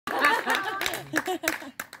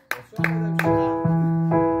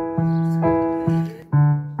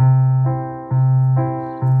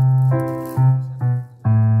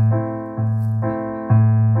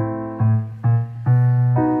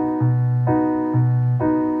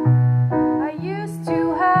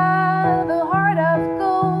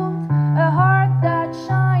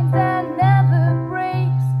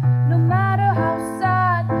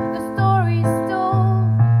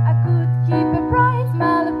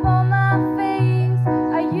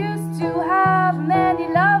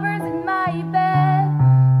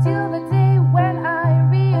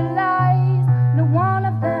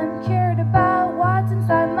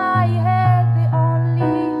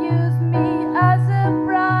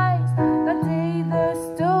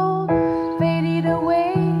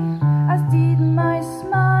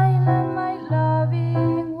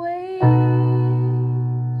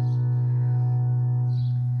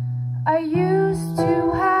I used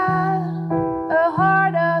to have a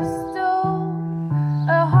heart of stone,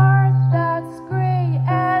 a heart that's gray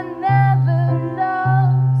and never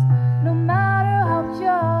loves. No matter how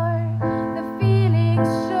pure the feelings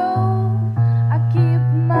show, I keep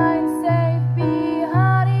mine safe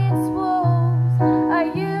behind its walls. I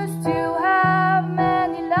used to have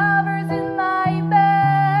many lovers in my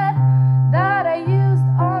bed that I used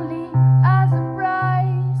only as a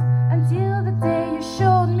prize, until the day you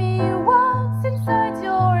showed me what's inside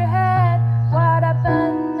your head. What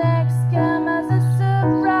happened next came as a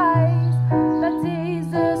surprise. That day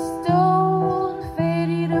the stone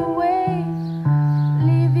faded away,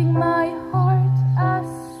 leaving my heart as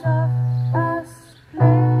soft as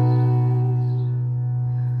clay.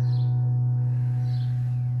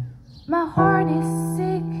 My heart is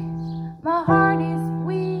sick, my heart is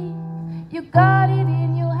weak. You got it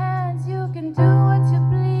in your hands, you can do what you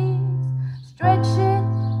please. Stretch it,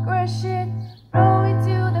 crush it, throw it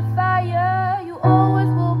to the fire. You always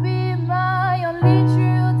will be my only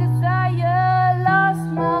true desire. Lost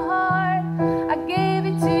my heart, I gave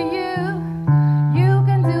it to you. You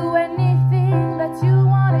can do anything that you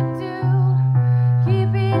want to do.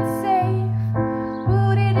 Keep it safe,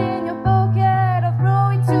 put it in your pocket, or throw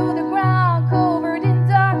it to the ground covered in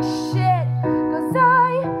dark shit. 'Cause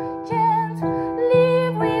I can't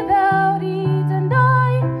live without it, and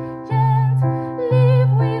I can't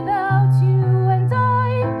live without you, and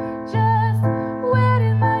I just wait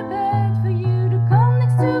in my bed for you to come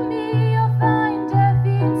next to me or find death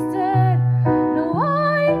instead. No,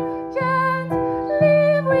 I can't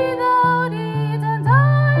live without it, and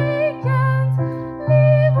I can't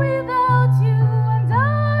live without you, and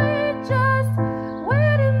I just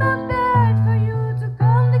wait in my bed for you to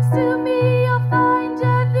come next to me or find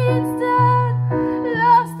death instead.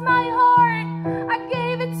 Lost my heart, I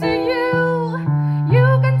gave it to you. You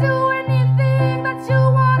can do anything that you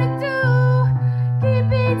want to do.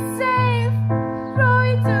 Keep it safe, throw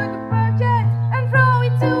it to the bucket and throw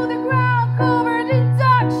it to the ground covered in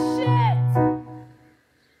dark shit.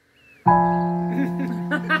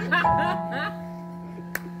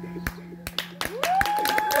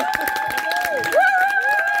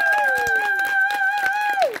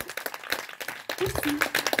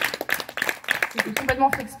 C'était complètement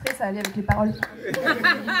fait exprès, ça allait avec les paroles.